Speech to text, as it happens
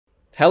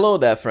Hello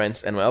there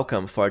friends and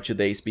welcome. For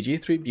today's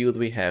BG3 build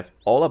we have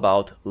all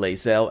about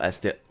Lae'zel as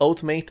the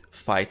ultimate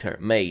fighter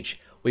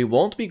mage. We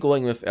won't be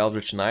going with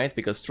Eldritch Knight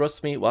because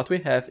trust me, what we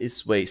have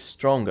is way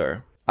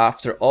stronger.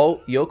 After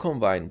all, you'll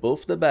combine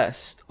both the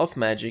best of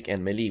magic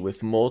and melee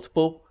with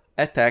multiple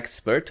attacks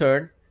per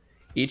turn,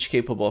 each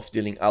capable of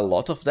dealing a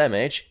lot of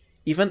damage,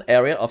 even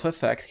area of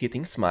effect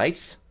hitting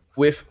smites,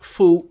 with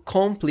full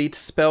complete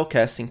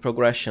spellcasting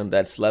progression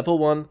that's level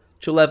 1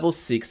 to level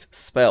 6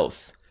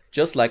 spells.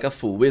 Just like a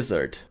full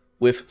wizard,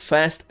 with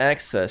fast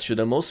access to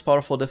the most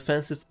powerful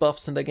defensive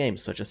buffs in the game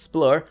such as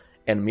Blur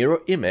and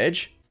Mirror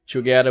Image,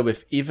 together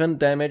with even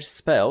damage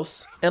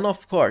spells, and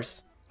of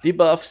course,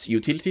 debuffs,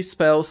 utility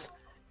spells,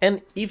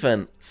 and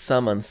even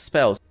summon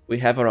spells. We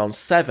have around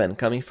 7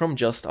 coming from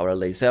just our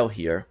Lae'zel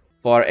here,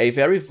 for a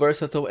very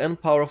versatile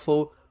and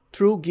powerful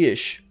true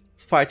Gish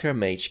fighter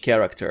mage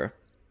character.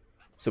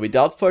 So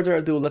without further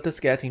ado, let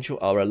us get into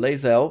our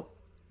Lae'zel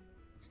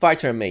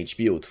fighter mage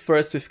build,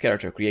 first with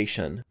character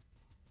creation.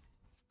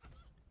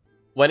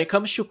 When it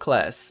comes to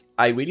class,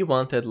 I really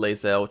wanted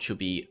Lae'zel to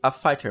be a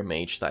fighter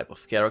mage type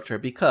of character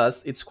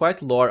because it's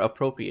quite lore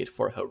appropriate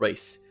for her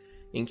race.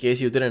 In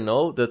case you didn't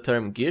know, the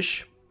term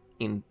Gish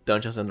in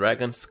Dungeons &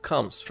 Dragons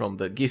comes from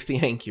the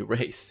Githyanki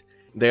race.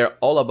 They're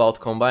all about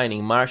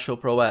combining martial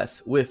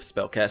prowess with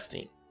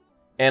spellcasting.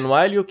 And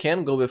while you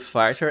can go with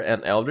fighter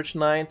and Eldritch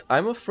Knight,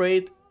 I'm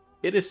afraid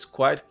it is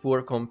quite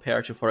poor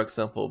compared to, for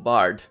example,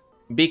 Bard.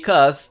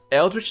 Because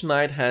Eldritch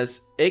Knight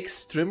has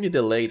extremely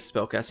delayed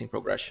spellcasting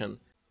progression.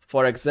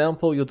 For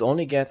example, you'd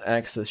only get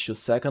access to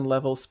 2nd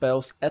level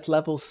spells at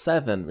level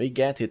 7, we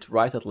get it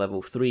right at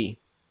level 3.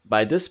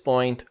 By this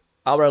point,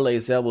 our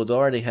Lae'zel would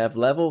already have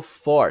level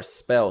 4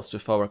 spells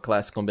with our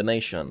class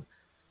combination.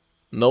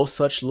 No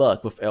such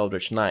luck with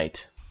Eldritch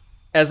Knight.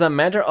 As a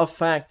matter of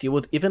fact, you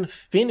would even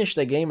finish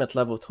the game at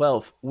level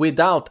 12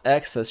 without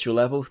access to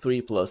level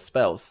 3 plus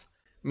spells.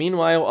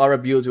 Meanwhile, our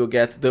build will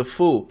get the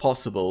full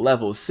possible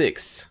level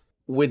 6,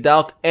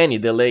 without any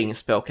delay in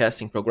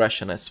spellcasting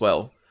progression as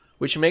well,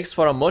 which makes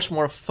for a much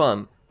more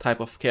fun type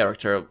of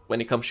character when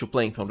it comes to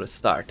playing from the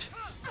start.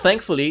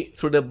 Thankfully,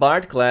 through the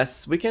Bard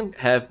class, we can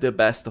have the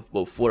best of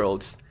both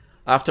worlds.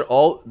 After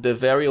all, the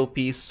very OP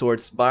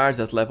Swords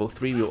Bards at level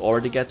 3 will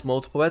already get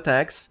multiple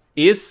attacks,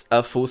 is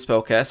a full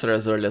spellcaster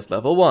as early as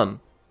level 1.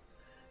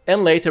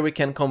 And later we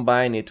can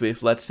combine it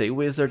with, let's say,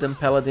 Wizard and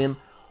Paladin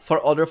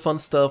for other fun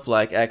stuff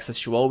like access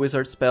to all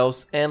wizard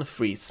spells and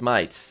free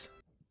smites,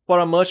 for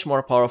a much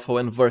more powerful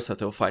and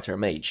versatile fighter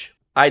mage.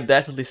 I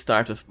definitely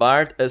start with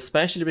Bard,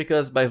 especially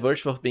because by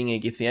virtue of being a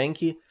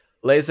Githyanki,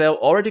 Lae'zel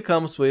already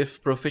comes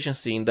with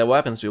proficiency in the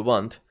weapons we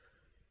want,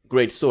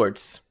 great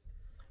swords.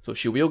 So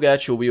she will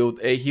get to wield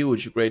a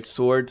huge great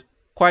sword,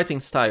 quite in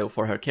style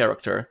for her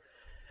character.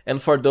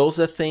 And for those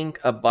that think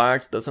a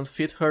Bard doesn't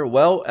fit her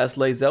well, as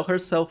Lae'zel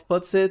herself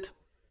puts it,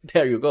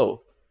 there you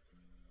go.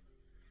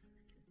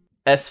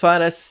 As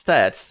far as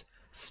stats,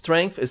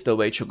 strength is the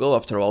way to go.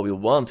 After all, we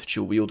want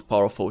to wield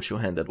powerful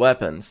two-handed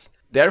weapons.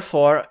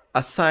 Therefore,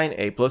 assign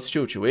a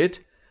 +2 to it,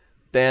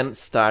 then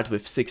start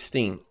with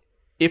 16.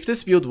 If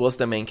this build was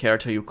the main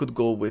character, you could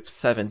go with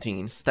 17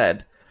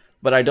 instead,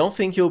 but I don't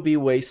think you'll be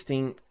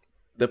wasting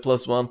the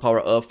 +1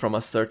 power up from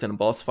a certain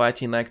boss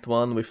fight in Act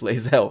 1 with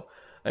Lae'zel.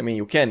 I mean,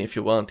 you can if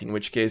you want, in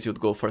which case you'd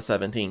go for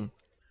 17.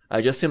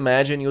 I just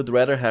imagine you'd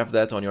rather have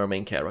that on your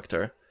main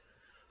character.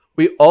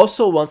 We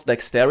also want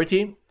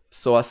dexterity,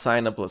 so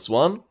assign a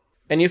 +1.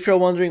 And if you're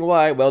wondering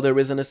why, well, the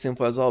reason is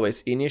simple as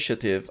always,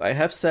 initiative. I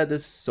have said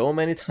this so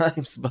many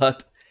times,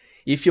 but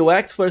if you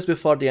act first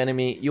before the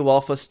enemy, you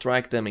alpha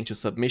strike them into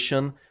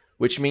submission,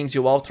 which means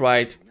you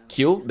outright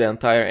kill the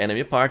entire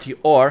enemy party,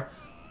 or,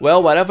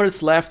 well, whatever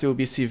is left will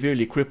be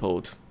severely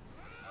crippled.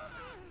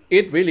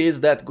 It really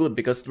is that good,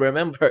 because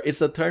remember,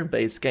 it's a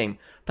turn-based game.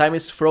 Time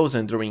is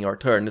frozen during your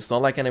turn, it's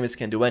not like enemies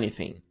can do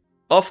anything.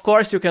 Of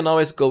course, you can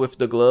always go with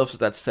the gloves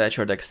that set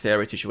your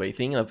dexterity to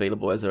 18,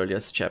 available as early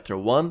as chapter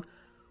 1.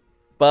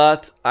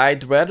 But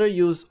I'd rather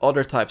use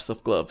other types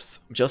of gloves.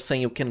 Just saying,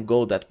 you can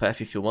go that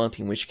path if you want,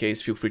 in which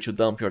case feel free to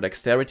dump your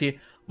dexterity.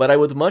 But I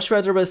would much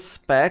rather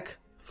respec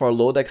for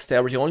low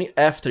dexterity only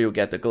after you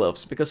get the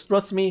gloves. Because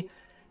trust me,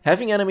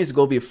 having enemies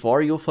go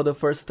before you for the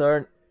first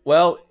turn,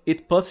 well,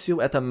 it puts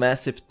you at a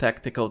massive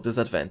tactical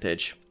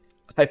disadvantage.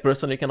 I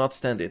personally cannot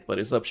stand it, but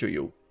it's up to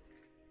you.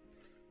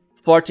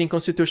 14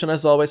 Constitution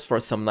as always for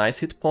some nice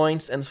hit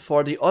points, and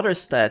for the other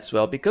stats,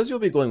 well, because you'll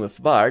be going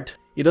with Bard,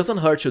 it doesn't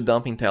hurt to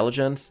dump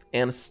Intelligence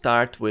and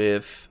start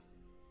with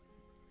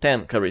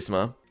 10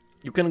 Charisma.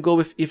 You can go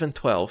with even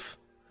 12.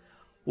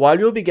 While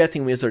you'll be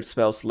getting Wizard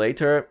spells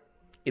later,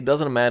 it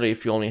doesn't matter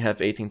if you only have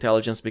 8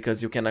 Intelligence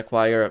because you can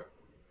acquire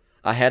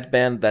a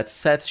headband that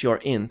sets your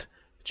int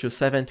to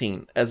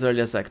 17 as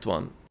early as Act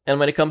 1. And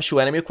when it comes to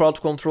enemy crowd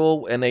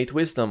control and 8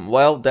 Wisdom,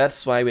 well,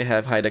 that's why we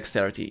have high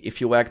dexterity. If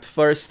you act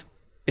first,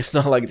 it's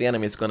not like the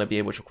enemy is gonna be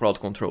able to crowd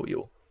control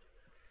you.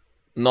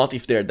 Not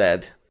if they're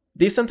dead.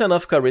 Decent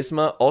enough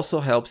charisma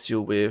also helps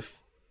you with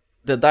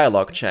the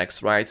dialogue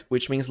checks, right?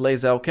 Which means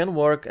Lae'zel can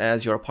work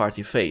as your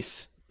party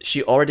face.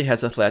 She already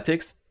has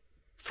athletics,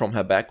 from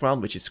her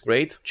background, which is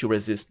great, to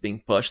resist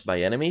being pushed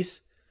by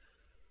enemies.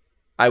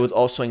 I would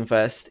also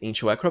invest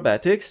into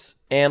acrobatics,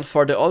 and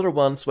for the other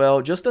ones,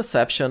 well, just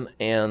deception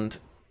and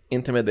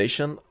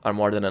intimidation are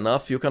more than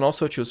enough. You can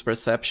also choose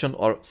perception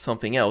or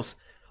something else.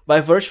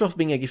 By virtue of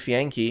being a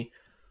Githyanki,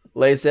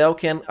 Lae'zel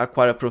can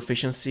acquire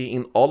proficiency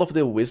in all of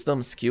the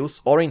wisdom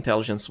skills or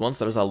intelligence ones,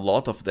 there's a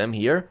lot of them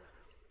here,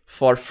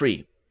 for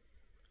free,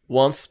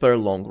 once per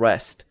long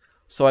rest.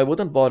 So I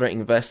wouldn't bother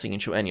investing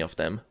into any of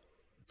them.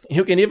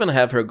 You can even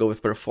have her go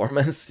with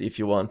performance if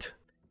you want.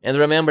 And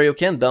remember, you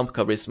can dump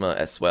charisma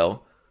as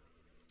well.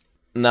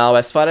 Now,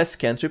 as far as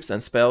cantrips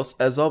and spells,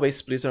 as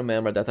always, please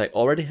remember that I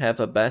already have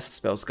a best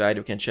spells guide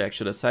you can check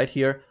to the side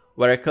here,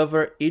 where I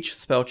cover each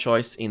spell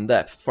choice in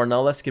depth. For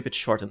now, let's keep it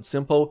short and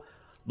simple.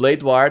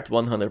 Blade Ward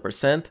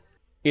 100%.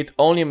 It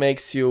only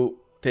makes you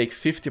take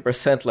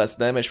 50% less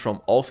damage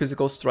from all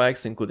physical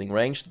strikes, including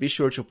ranged. Be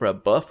sure to put a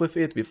buff with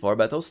it before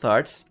battle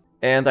starts.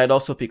 And I'd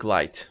also pick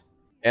Light.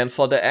 And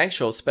for the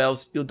actual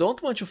spells, you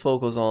don't want to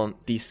focus on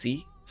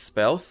DC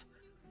spells,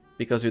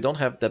 because you don't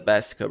have the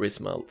best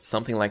charisma,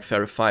 something like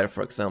Fairy Fire,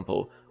 for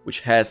example, which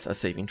has a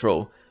saving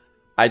throw.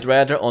 I'd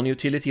rather on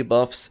utility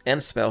buffs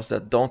and spells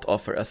that don't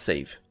offer a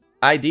save.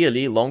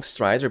 Ideally, Long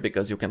Strider,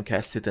 because you can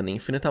cast it an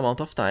infinite amount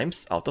of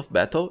times out of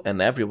battle,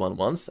 and everyone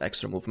wants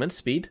extra movement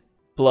speed.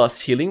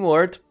 Plus Healing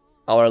Word,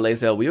 our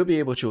Lae'zel will be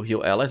able to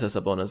heal allies as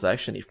a bonus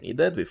action if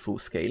needed, with full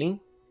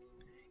scaling.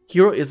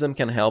 Heroism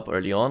can help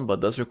early on, but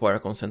does require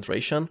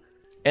concentration.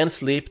 And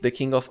Sleep, the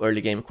king of early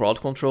game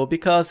crowd control,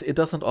 because it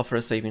doesn't offer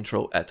a saving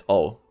throw at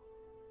all.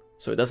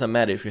 So it doesn't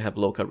matter if you have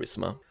low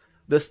charisma.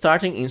 The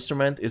starting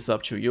instrument is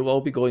up to you.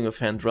 I'll be going with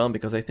Hand Drum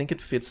because I think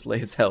it fits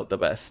Lae'zel the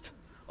best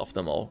of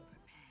them all.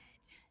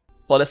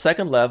 For the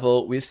second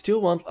level, we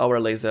still want our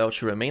Lae'zel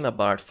to remain a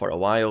bard for a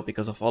while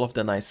because of all of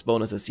the nice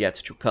bonuses yet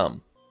to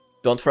come.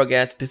 Don't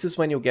forget, this is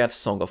when you get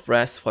Song of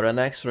Rest for an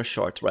extra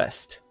short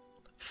rest.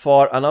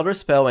 For another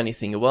spell,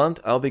 anything you want,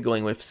 I'll be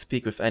going with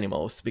Speak with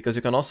Animals, because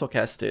you can also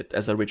cast it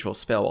as a ritual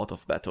spell out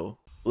of battle.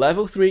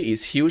 Level 3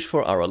 is huge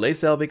for our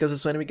Lae'zel because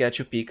it's when we get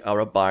to pick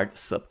our Bard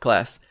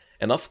subclass,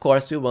 and of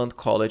course we want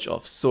College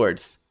of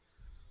Swords.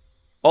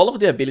 All of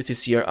the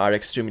abilities here are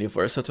extremely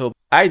versatile.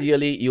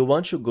 Ideally, you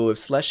want to go with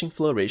Slashing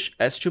Flourish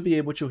as to be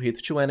able to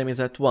hit 2 enemies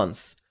at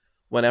once,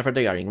 whenever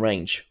they are in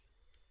range,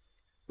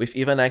 with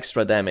even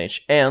extra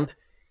damage, and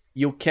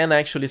you can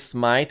actually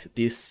smite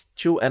these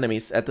 2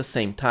 enemies at the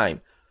same time.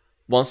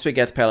 Once we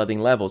get Paladin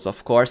levels,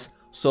 of course,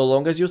 so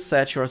long as you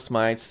set your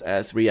smites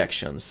as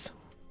reactions.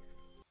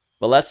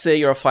 But let's say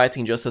you're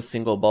fighting just a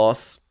single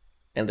boss,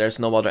 and there's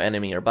no other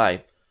enemy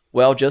nearby.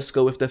 Well, just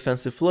go with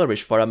Defensive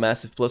Flourish for a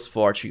massive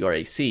 +4 to your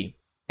AC.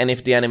 And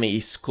if the enemy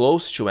is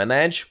close to an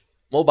edge,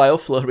 Mobile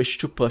Flourish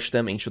to push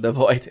them into the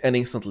void and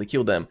instantly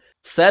kill them.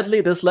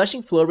 Sadly, the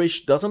Slashing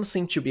Flourish doesn't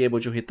seem to be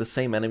able to hit the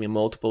same enemy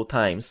multiple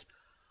times,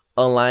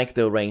 unlike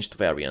the ranged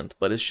variant,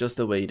 but it's just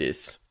the way it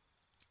is.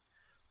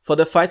 For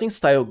the fighting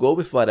style, go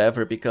with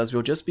whatever, because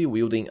we'll just be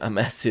wielding a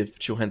massive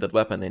two-handed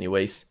weapon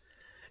anyways,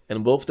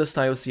 and both the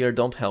styles here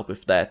don't help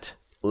with that.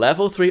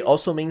 Level 3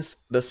 also means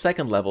the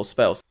second level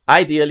spells.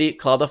 Ideally,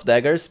 Cloud of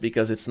Daggers,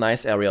 because it's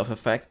nice area of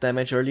effect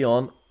damage early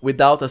on,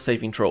 without a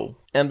saving throw.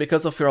 And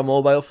because of your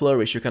Mobile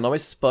Flourish, you can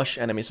always push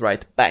enemies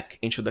right back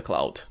into the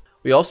cloud.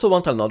 We also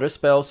want another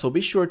spell, so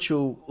be sure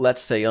to,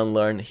 let's say,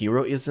 unlearn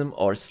Heroism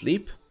or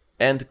Sleep,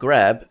 and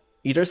grab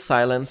either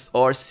Silence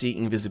or See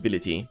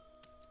Invisibility.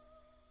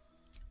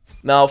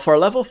 Now, for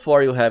level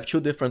 4 you have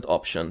 2 different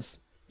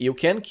options. You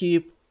can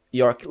keep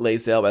your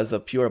Lae'zel as a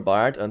pure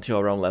bard until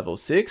around level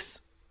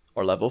 6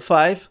 or level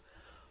 5,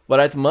 but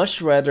I'd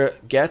much rather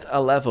get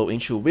a level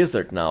into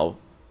Wizard now,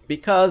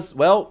 because,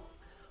 well,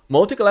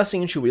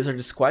 multiclassing into Wizard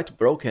is quite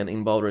broken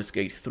in Baldur's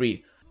Gate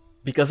 3,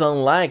 because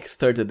unlike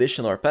 3rd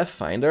edition or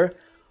Pathfinder,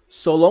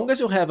 so long as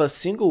you have a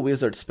single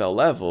Wizard spell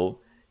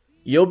level,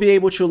 you'll be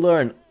able to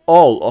learn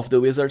all of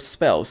the Wizard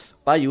spells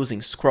by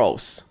using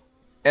scrolls.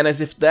 And as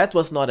if that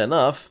was not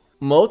enough,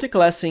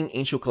 multiclassing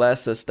into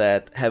classes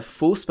that have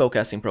full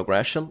spellcasting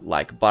progression,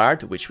 like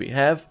Bard, which we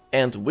have,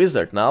 and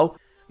Wizard now,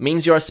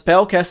 means your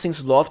spellcasting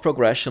slot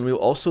progression will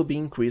also be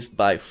increased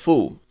by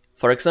full.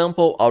 For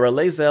example, our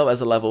Lae'zel as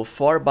a level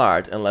 4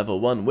 Bard and level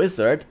 1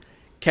 Wizard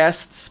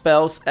casts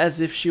spells as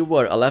if she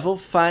were a level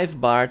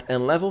 5 Bard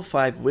and level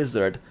 5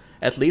 Wizard,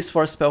 at least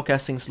for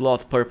spellcasting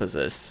slot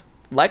purposes.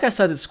 Like I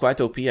said, it's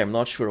quite OP, I'm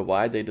not sure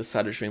why they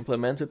decided to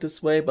implement it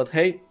this way, but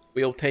hey,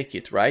 we'll take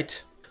it,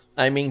 right?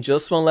 I mean,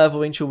 just 1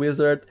 level into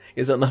Wizard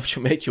is enough to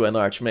make you an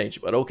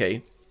Archmage, but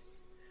okay.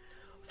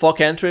 For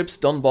cantrips,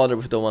 don't bother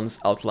with the ones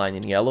outlined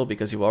in yellow,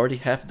 because you already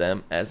have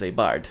them as a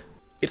Bard.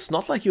 It's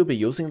not like you'll be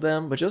using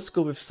them, but just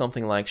go with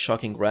something like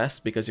Shocking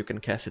Grasp, because you can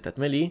cast it at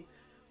melee,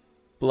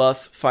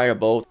 plus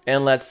Firebolt,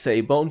 and let's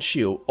say Bone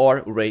Chill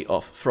or Ray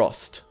of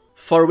Frost.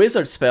 For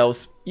Wizard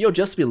spells, you'll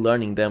just be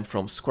learning them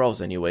from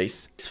scrolls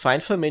anyways.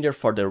 Find Familiar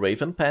for the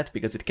Raven Pet,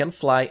 because it can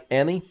fly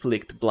and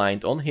inflict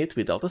blind on hit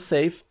without a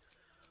save.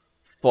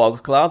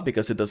 Fog Cloud,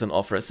 because it doesn't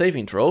offer a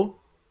saving throw.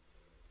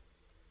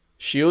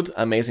 Shield,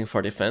 amazing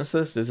for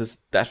defenses, this is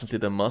definitely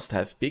the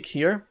must-have pick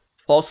here.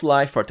 False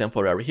Life for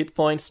temporary hit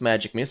points,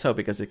 Magic Missile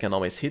because it can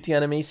always hit the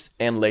enemies,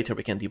 and later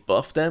we can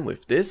debuff them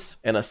with this,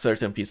 and a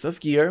certain piece of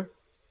gear.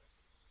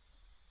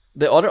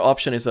 The other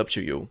option is up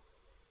to you.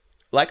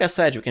 Like I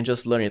said, you can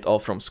just learn it all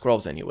from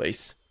scrolls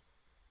anyways.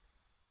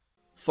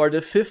 For the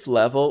 5th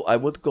level, I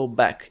would go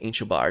back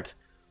into Bard.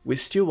 We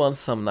still want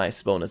some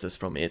nice bonuses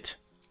from it.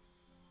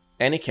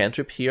 Any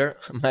cantrip here,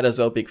 might as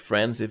well pick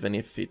Friends even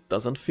if it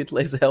doesn't fit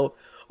Lae'zel,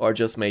 or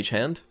just Mage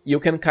Hand. You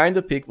can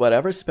kinda pick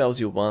whatever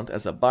spells you want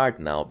as a Bard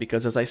now,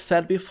 because as I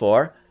said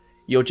before,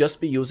 you'll just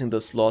be using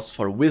the slots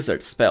for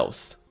wizard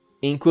spells.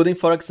 Including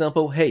for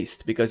example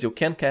Haste, because you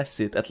can cast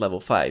it at level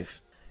 5.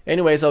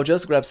 Anyways, I'll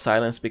just grab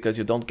Silence because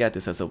you don't get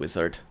this as a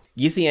wizard.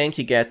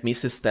 Githyanki get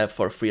Misty Step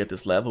for free at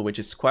this level, which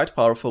is quite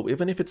powerful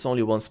even if it's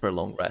only once per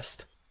long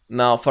rest.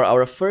 Now for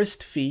our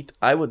first feat,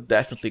 I would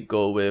definitely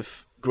go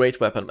with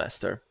Great Weapon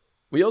Master.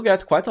 We'll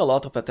get quite a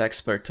lot of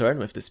attacks per turn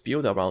with this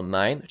build, around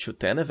 9 to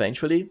 10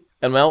 eventually.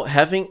 And well,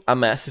 having a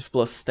massive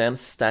plus 10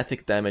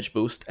 static damage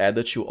boost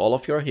added to all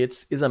of your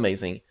hits is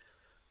amazing.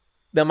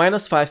 The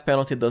 -5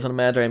 penalty doesn't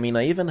matter, I mean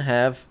I even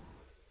have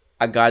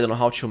a guide on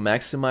how to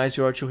maximize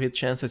your 2-hit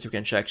chances, you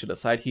can check to the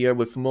side here,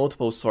 with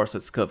multiple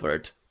sources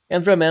covered.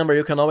 And remember,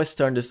 you can always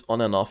turn this on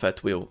and off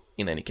at will,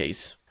 in any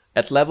case.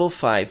 At level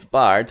 5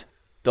 Bard,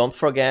 don't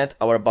forget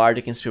our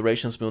Bardic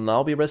Inspirations will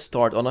now be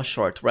restored on a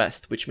short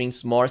rest, which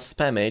means more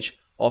spammage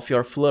of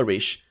your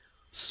Flourish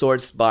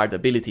Swords Bard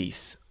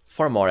abilities,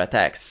 for more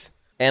attacks,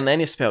 and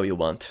any spell you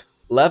want.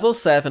 Level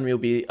 7 will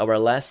be our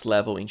last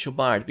level into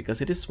Bard,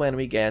 because it is when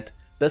we get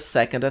the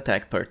 2nd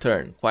attack per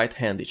turn, quite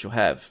handy to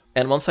have.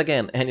 And once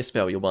again, any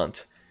spell you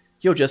want.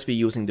 You'll just be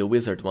using the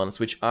wizard ones,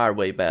 which are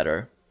way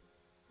better.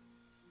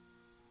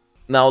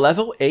 Now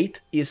level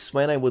 8 is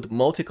when I would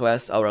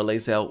multiclass our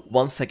Lae'zel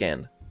once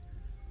again.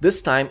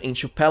 This time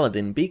into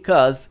Paladin,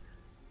 because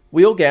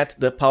we'll get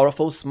the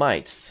powerful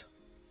Smites.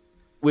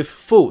 With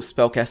full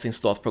spellcasting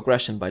slot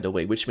progression, by the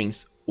way, which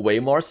means way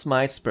more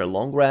smites per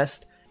long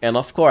rest, and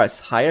of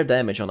course higher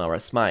damage on our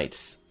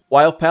smites.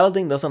 While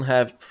Paladin doesn't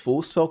have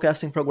full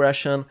spellcasting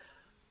progression,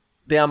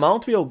 the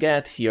amount we'll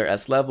get here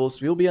as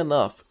levels will be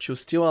enough to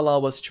still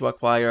allow us to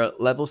acquire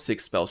level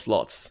 6 spell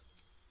slots.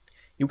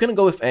 You can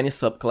go with any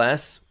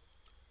subclass.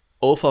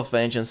 Oath of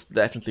Vengeance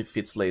definitely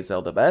fits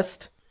Lae'zel the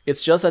best.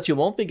 It's just that you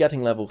won't be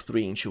getting level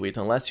 3 into it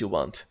unless you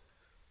want.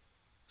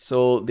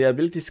 So the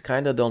abilities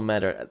kinda don't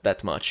matter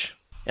that much.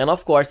 And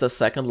of course the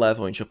 2nd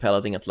level into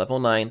Paladin at level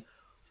 9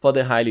 for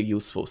the highly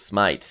useful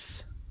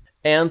Smites.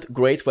 And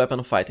Great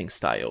Weapon Fighting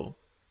Style,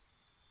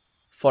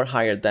 for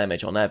higher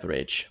damage on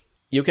average.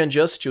 You can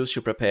just choose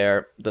to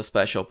prepare the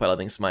special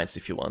Paladin Smites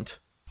if you want.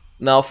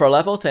 Now for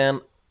level 10,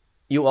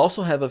 you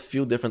also have a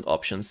few different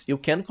options. You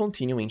can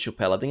continue into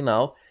Paladin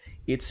now,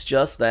 it's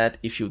just that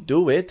if you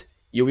do it,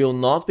 you will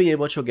not be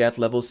able to get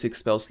level 6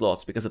 spell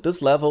slots, because at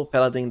this level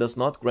Paladin does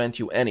not grant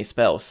you any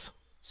spells.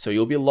 So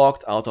you'll be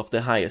locked out of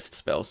the highest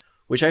spells,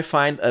 which I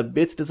find a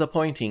bit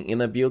disappointing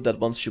in a build that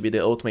wants to be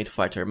the ultimate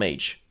fighter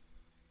mage.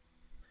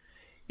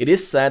 It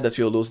is sad that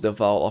you'll lose the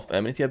Vow of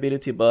Enmity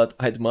ability, but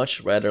I'd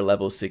much rather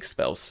level 6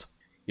 spells.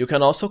 You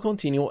can also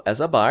continue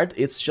as a Bard,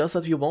 it's just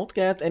that you won't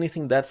get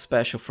anything that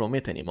special from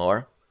it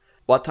anymore.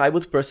 What I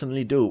would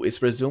personally do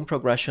is resume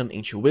progression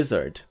into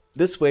Wizard.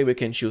 This way we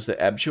can choose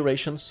the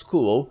Abjuration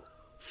School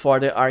for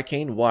the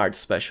Arcane Ward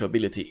special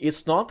ability.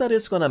 It's not that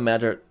it's gonna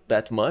matter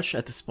that much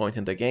at this point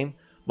in the game,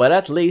 but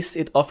at least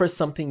it offers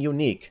something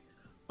unique,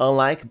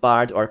 unlike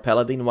Bard or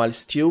Paladin, while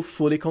still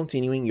fully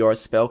continuing your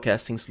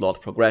spellcasting slot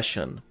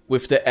progression,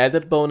 with the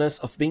added bonus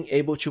of being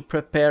able to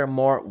prepare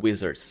more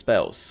wizard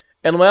spells.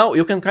 And well,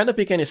 you can kinda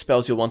pick any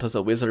spells you want as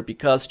a wizard,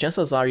 because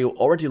chances are you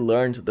already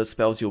learned the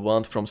spells you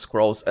want from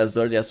scrolls as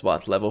early as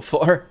what, level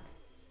 4?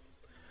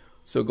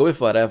 So go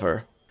with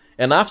whatever.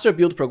 And after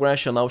build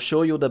progression, I'll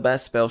show you the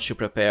best spells to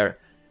prepare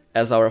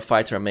as our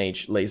fighter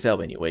mage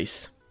Lae'zel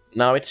anyways.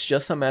 Now it's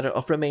just a matter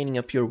of remaining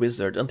a pure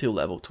wizard until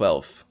level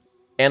 12.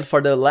 And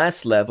for the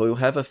last level, you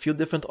have a few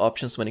different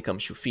options when it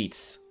comes to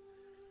feats.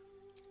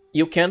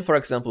 You can, for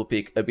example,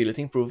 pick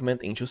Ability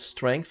Improvement into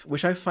Strength,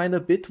 which I find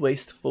a bit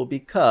wasteful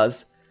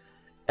because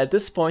at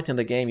this point in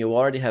the game you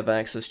already have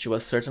access to a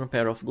certain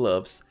pair of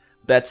gloves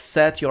that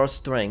set your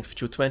strength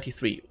to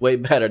 23, way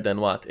better than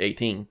what,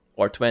 18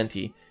 or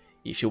 20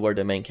 if you were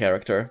the main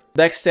character.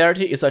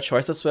 Dexterity is a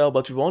choice as well,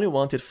 but we only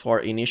want it for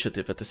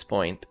initiative at this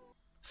point.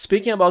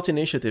 Speaking about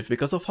initiative,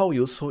 because of how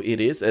useful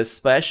it is,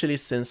 especially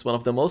since one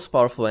of the most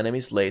powerful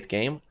enemies late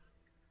game,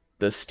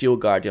 the Steel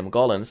Guardian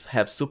Golems,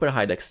 have super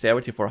high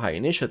dexterity for high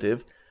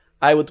initiative,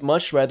 I would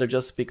much rather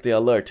just pick the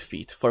Alert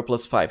feat for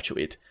 +5 to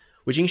it,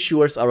 which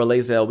ensures our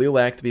Lae'zel will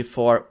act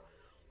before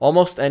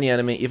almost any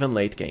enemy, even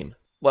late game.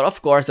 But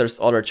of course there's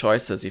other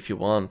choices if you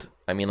want.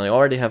 I mean, I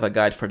already have a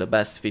guide for the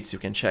best feats you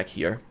can check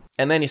here.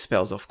 And any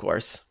spells, of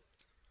course.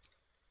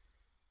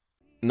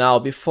 Now,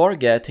 before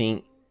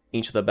getting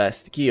into the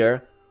best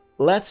gear,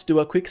 let's do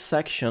a quick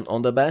section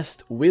on the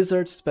best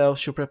wizard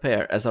spells to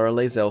prepare as our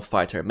Lae'zel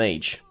fighter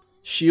mage.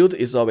 Shield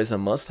is always a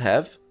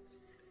must-have.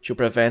 to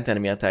prevent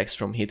enemy attacks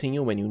from hitting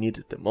you when you need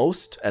it the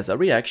most as a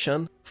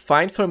reaction.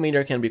 Find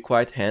Familiar can be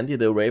quite handy.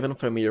 The Raven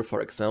Familiar,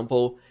 for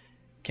example,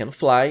 can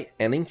fly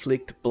and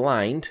inflict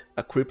Blind,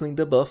 a crippling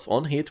debuff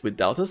on hit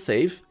without a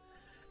save.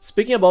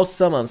 Speaking about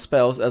summon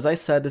spells, as I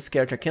said, this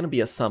character can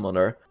be a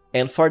summoner,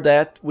 and for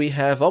that we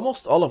have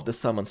almost all of the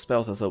summon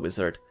spells as a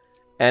wizard.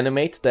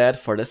 Animate Dead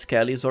for the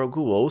Skellies or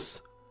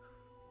Ghouls,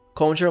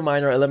 Conjure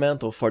Minor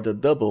Elemental for the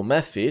double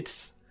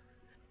Mephits,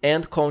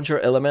 and Conjure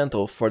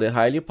Elemental for the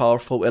highly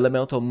powerful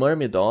Elemental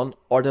Myrmidon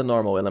or the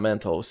normal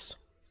Elementals.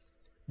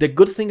 The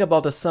good thing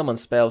about the summon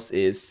spells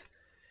is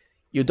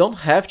you don't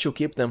have to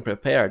keep them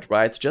prepared,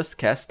 right? Just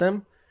cast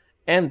them,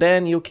 and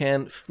then you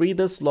can free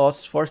the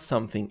slots for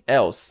something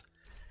else,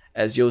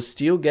 as you'll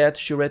still get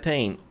to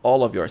retain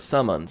all of your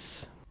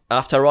summons.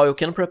 After all, you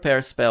can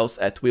prepare spells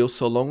at will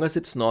so long as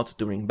it's not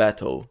during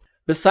battle.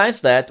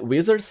 Besides that,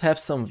 wizards have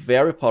some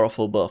very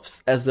powerful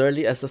buffs as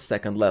early as the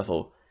 2nd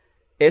level,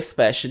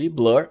 especially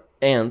Blur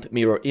and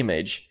Mirror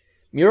Image.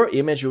 Mirror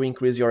Image will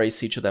increase your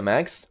AC to the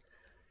max,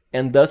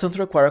 and doesn't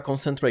require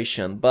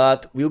concentration,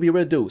 but will be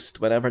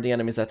reduced whenever the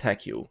enemies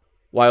attack you.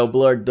 While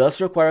Blur does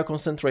require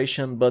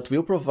concentration, but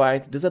will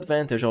provide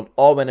disadvantage on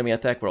all enemy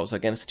attack rolls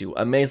against you,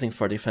 amazing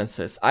for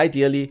defenses.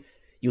 Ideally,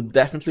 you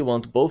definitely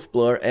want both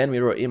Blur and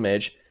Mirror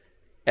Image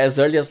as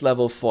early as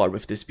level 4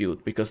 with this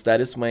build, because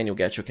that is when you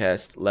get to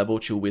cast level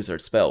 2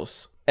 wizard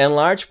spells.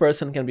 Enlarge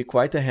Person can be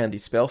quite a handy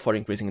spell for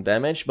increasing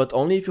damage, but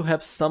only if you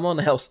have someone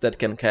else that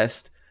can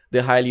cast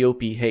the highly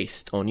OP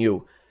Haste on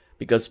you,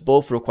 because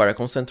both require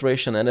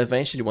concentration, and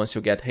eventually once you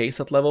get Haste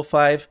at level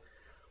 5,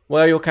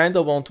 well, you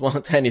kinda won't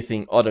want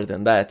anything other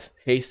than that.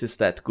 Haste is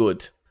that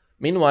good.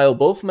 Meanwhile,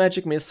 both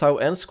Magic Missile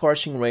and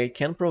Scorching Ray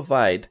can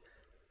provide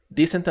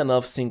decent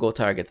enough single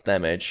target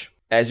damage,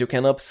 as you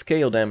can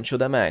upscale them to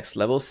the max,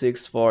 level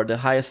 6 for the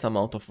highest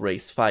amount of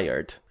rays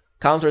fired.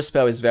 Counter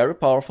Spell is very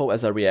powerful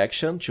as a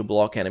reaction to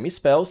block enemy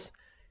spells,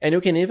 and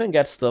you can even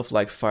get stuff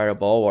like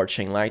Fireball or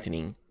Chain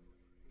Lightning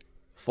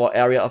for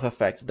area of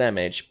effect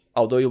damage,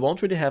 although you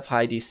won't really have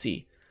high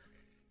DC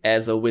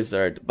as a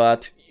wizard,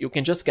 but you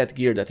can just get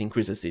gear that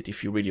increases it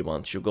if you really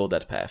want to go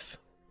that path.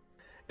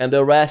 And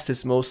the rest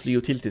is mostly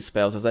utility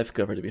spells, as I've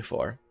covered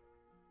before.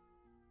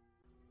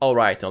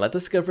 Alright, now let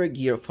us cover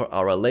gear for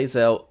our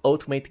Lae'zel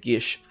Ultimate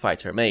Gish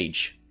Fighter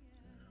Mage.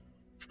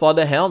 For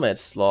the helmet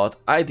slot,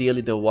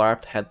 ideally the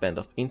Warped Headband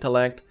of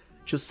Intellect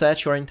to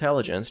set your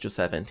intelligence to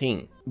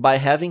 17. By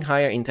having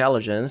higher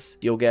intelligence,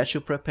 you'll get to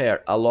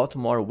prepare a lot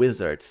more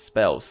wizard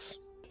spells.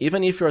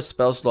 Even if your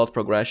spell slot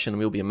progression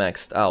will be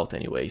maxed out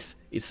anyways,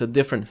 it's a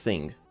different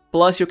thing.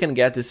 Plus you can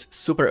get this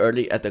super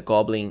early at the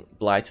Goblin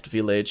Blighted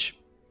Village,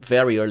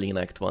 very early in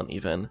Act 1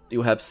 even.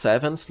 You have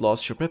 7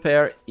 slots to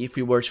prepare. If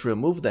we were to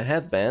remove the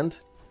headband,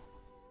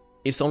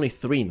 it's only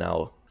 3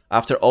 now.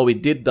 After all, we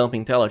did dump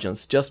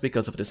intelligence just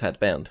because of this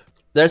headband.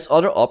 There's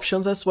other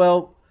options as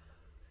well,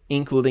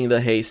 including the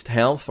Haste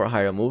Helm for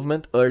higher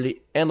movement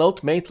early, and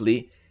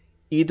ultimately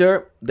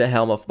either the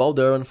Helm of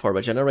Balduran for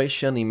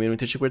regeneration,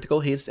 immunity to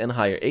critical hits and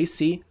higher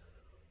AC,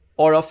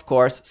 or of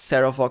course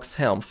Sarevok's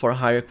Helm for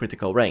higher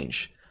critical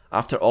range.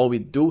 After all, we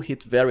do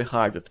hit very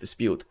hard with this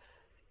build.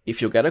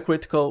 If you get a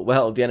critical,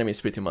 well, the enemy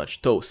is pretty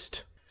much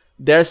toast.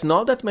 There's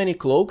not that many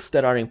cloaks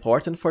that are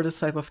important for this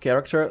type of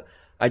character.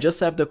 I just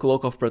have the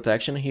Cloak of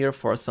Protection here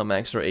for some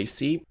extra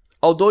AC,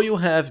 although you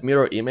have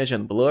Mirror Image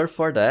and Blur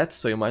for that,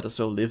 so you might as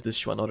well leave this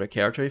to another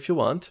character if you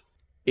want.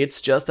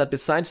 It's just that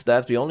besides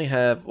that, we only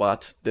have,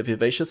 the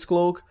Vivacious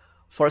Cloak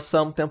for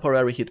some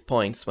temporary hit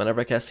points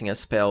whenever casting a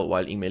spell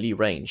while in melee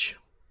range.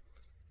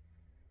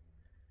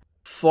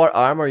 For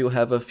armor, you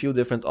have a few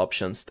different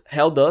options.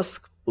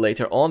 Helldusk,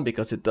 later on,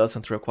 because it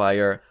doesn't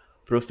require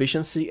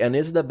proficiency and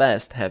is the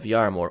best heavy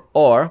armor,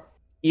 or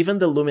even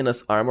the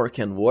Luminous Armor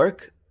can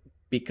work,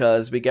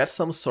 because we get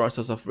some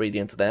sources of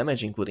radiant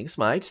damage, including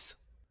smites.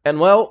 And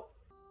well,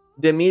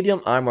 the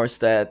medium armors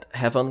that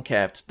have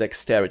uncapped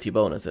dexterity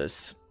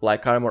bonuses,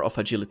 like Armor of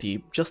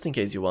Agility, just in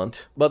case you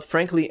want. But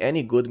frankly,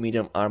 any good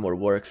medium armor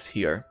works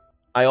here.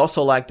 I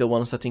also like the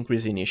ones that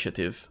increase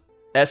initiative.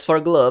 As for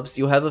gloves,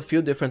 you have a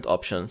few different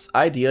options.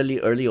 Ideally,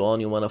 early on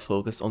you want to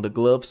focus on the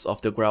gloves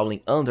of the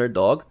Growling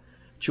Underdog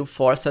to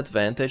force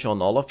advantage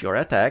on all of your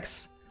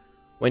attacks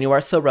when you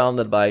are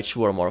surrounded by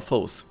 2 or more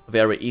foes.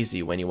 Very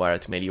easy when you are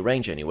at melee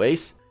range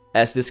anyways,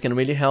 as this can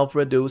really help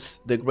reduce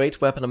the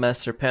Great Weapon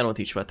Master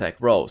penalty to attack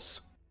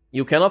rolls.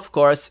 You can of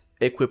course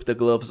equip the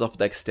Gloves of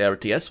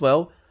Dexterity as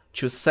well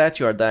to set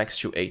your dex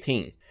to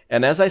 18.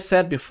 And as I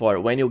said before,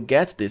 when you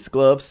get these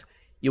gloves,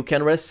 you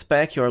can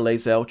respec your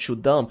Lae'zel to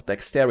dump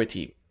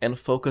Dexterity and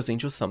focus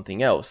into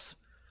something else,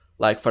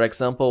 like for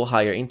example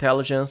higher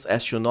intelligence,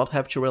 as to not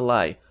have to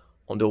rely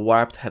on the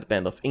Warped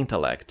Headband of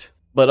Intellect.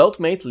 But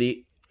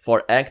ultimately,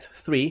 for Act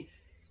 3,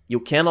 you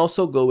can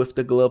also go with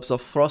the Gloves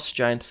of Frost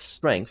Giant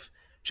Strength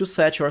to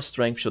set your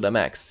strength to the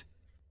max.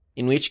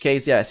 In which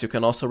case, yes, you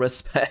can also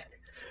respec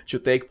to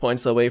take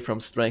points away from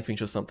strength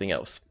into something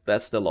else.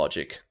 That's the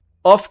logic.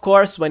 Of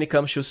course, when it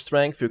comes to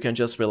strength, you can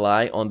just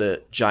rely on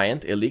the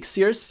giant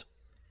elixirs.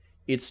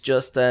 It's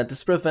just that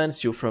this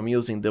prevents you from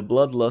using the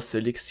Bloodlust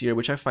elixir,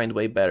 which I find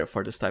way better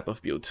for this type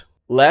of build.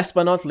 Last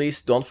but not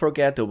least, don't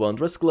forget the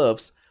Wondrous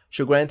Gloves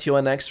should grant you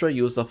an extra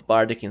use of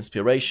Bardic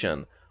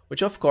Inspiration,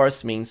 which of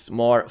course means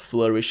more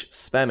Flourish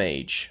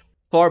Spammage.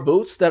 For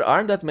boots, there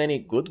aren't that many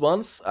good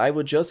ones. I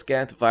would just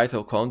get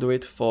Vital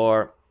Conduit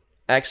for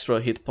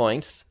extra hit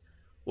points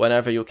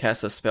whenever you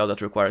cast a spell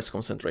that requires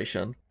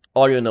concentration.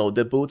 Or you know,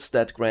 the boots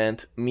that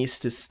grant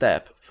Misty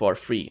Step for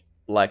free,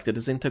 like the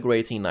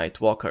Disintegrating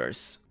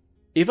Nightwalkers.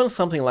 Even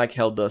something like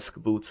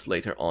Helldusk boots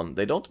later on,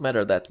 they don't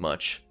matter that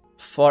much.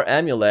 For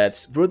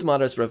amulets,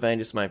 Broodmother's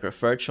Revenge is my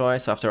preferred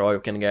choice, after all you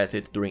can get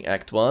it during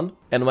Act 1.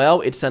 And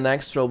well, it's an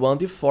extra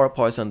 1d4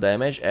 poison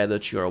damage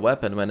added to your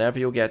weapon whenever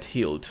you get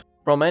healed.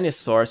 From any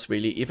source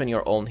really, even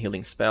your own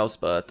healing spells,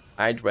 but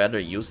I'd rather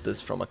use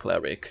this from a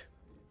cleric.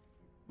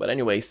 But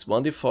anyways,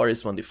 1d4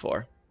 is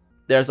 1d4.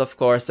 There's of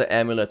course the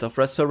Amulet of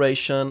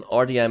Restoration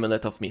or the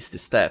Amulet of Misty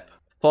Step.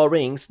 For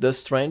rings, the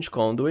Strange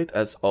Conduit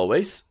as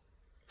always,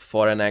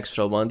 for an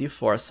extra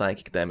 1d4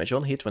 psychic damage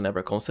on hit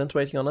whenever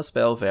concentrating on a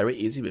spell, very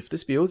easy with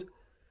this build.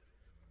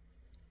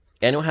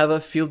 And you have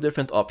a few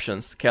different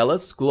options.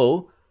 Callous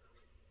Glow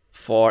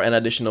for an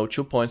additional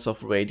 2 points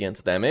of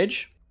radiant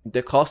damage,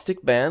 the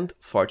Caustic Band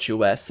for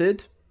 2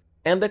 acid,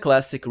 and the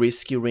classic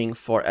Risky Ring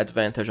for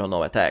advantage on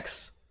all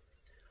attacks.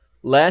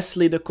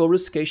 Lastly, the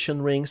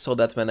Coruscation Ring, so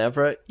that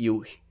whenever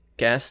you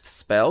cast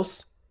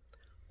spells,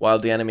 while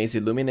the enemy is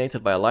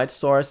illuminated by a light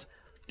source,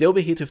 they'll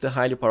be hit with the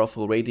highly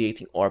powerful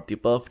Radiating Orb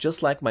debuff,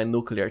 just like my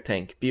Nuclear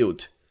Tank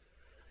build.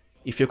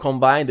 If you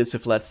combine this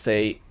with, let's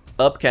say,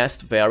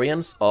 upcast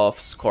variants of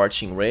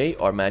Scorching Ray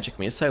or Magic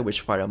Missile,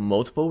 which fire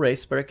multiple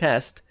rays per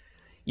cast,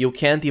 you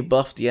can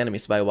debuff the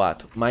enemies by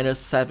what?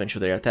 -7 to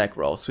their attack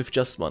rolls with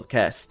just one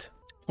cast.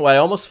 Well, I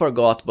almost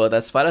forgot, but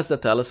as far as the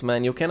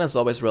Talisman, you can as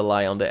always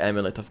rely on the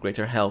Amulet of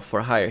Greater Health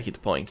for higher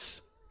hit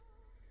points.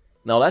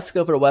 Now let's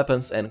cover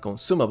weapons and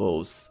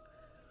consumables.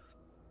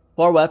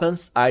 For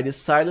weapons, I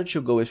decided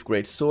to go with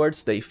Great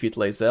Swords, they fit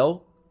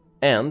Lae'zel,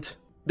 and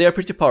they are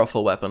pretty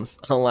powerful weapons,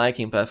 unlike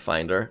in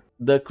Pathfinder.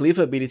 The cleave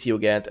ability you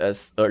get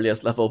as early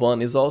as level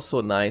 1 is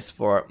also nice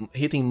for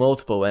hitting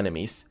multiple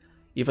enemies,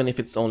 even if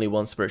it's only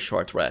once per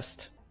short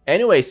rest.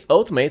 Anyways,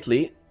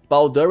 ultimately,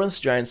 Baldur's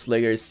Giant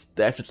Slayer is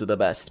definitely the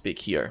best pick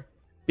here,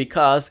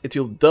 because it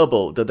will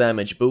double the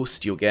damage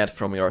boost you get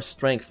from your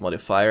strength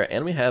modifier,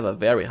 and we have a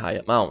very high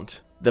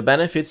amount. The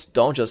benefits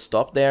don't just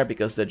stop there,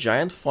 because the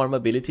Giant Form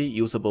ability,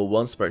 usable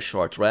once per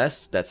short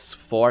rest, that's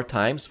 4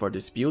 times for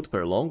this build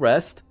per long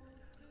rest,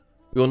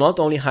 will not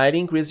only highly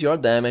increase your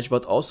damage,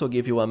 but also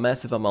give you a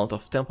massive amount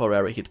of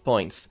temporary hit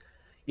points.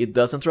 It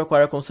doesn't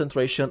require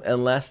concentration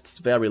and lasts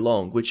very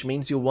long, which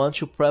means you want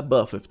to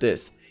pre-buff with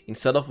this,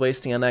 instead of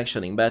wasting an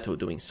action in battle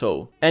doing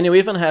so. And you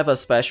even have a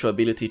special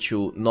ability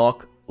to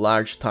knock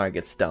large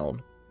targets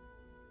down,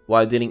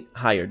 while dealing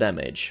higher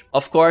damage.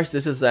 Of course,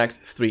 this is Act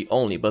 3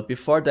 only, but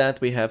before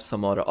that we have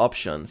some other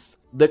options.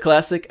 The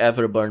classic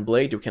Everburn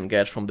Blade you can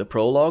get from the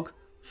prologue,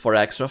 for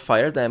extra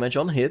fire damage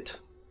on hit.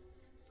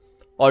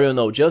 Or you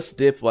know, just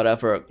dip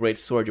whatever great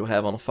sword you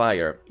have on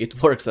fire,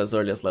 it works as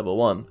early as level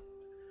 1.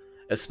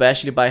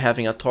 Especially by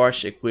having a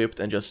torch equipped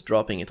and just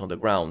dropping it on the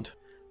ground.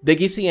 The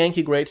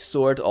Githyanki Great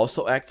Sword,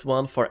 also Act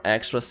 1 for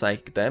extra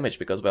psychic damage,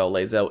 because well,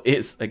 Lae'zel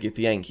is a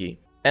Githyanki.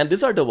 And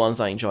these are the ones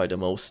I enjoy the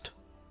most.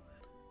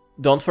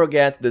 Don't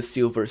forget the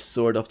Silver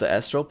Sword of the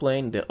Astral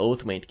Plane, the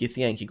ultimate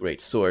Githyanki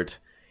Great Sword.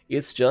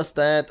 It's just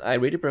that I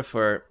really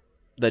prefer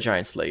the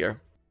Giant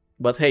Slayer.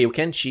 But hey, you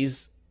can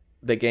cheese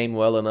the game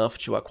well enough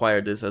to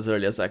acquire this as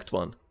early as Act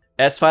 1.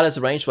 As far as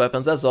ranged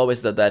weapons, as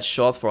always, the Dead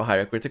Shot for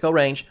higher critical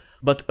range,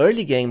 but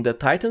early game the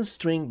Titan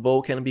String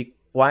Bow can be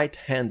quite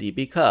handy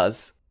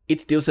because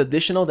it deals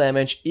additional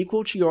damage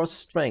equal to your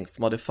strength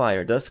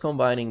modifier, thus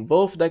combining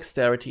both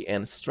dexterity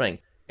and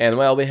strength. And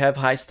well, we have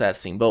high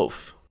stats in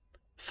both.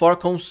 For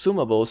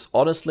consumables,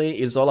 honestly,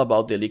 it's all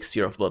about the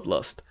Elixir of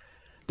Bloodlust.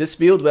 This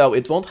build, well,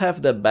 it won't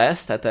have the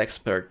best attacks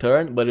per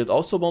turn, but it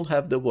also won't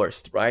have the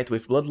worst, right?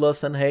 With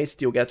Bloodlust and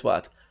Haste, you get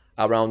what?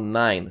 Around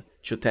 9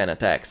 to 10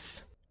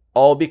 attacks.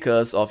 All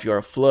because of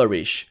your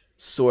Flourish,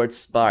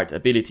 Swords Bard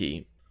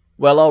ability.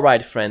 Well,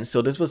 alright friends,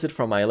 so this was it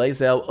from my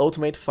Lae'zel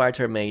Ultimate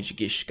Fighter Mage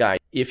Gish guide.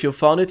 If you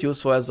found it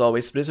useful as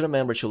always, please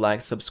remember to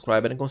like,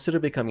 subscribe and consider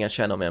becoming a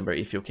channel member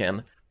if you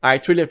can.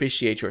 I'd really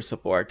appreciate your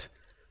support.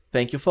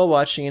 Thank you for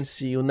watching and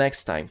see you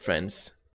next time, friends.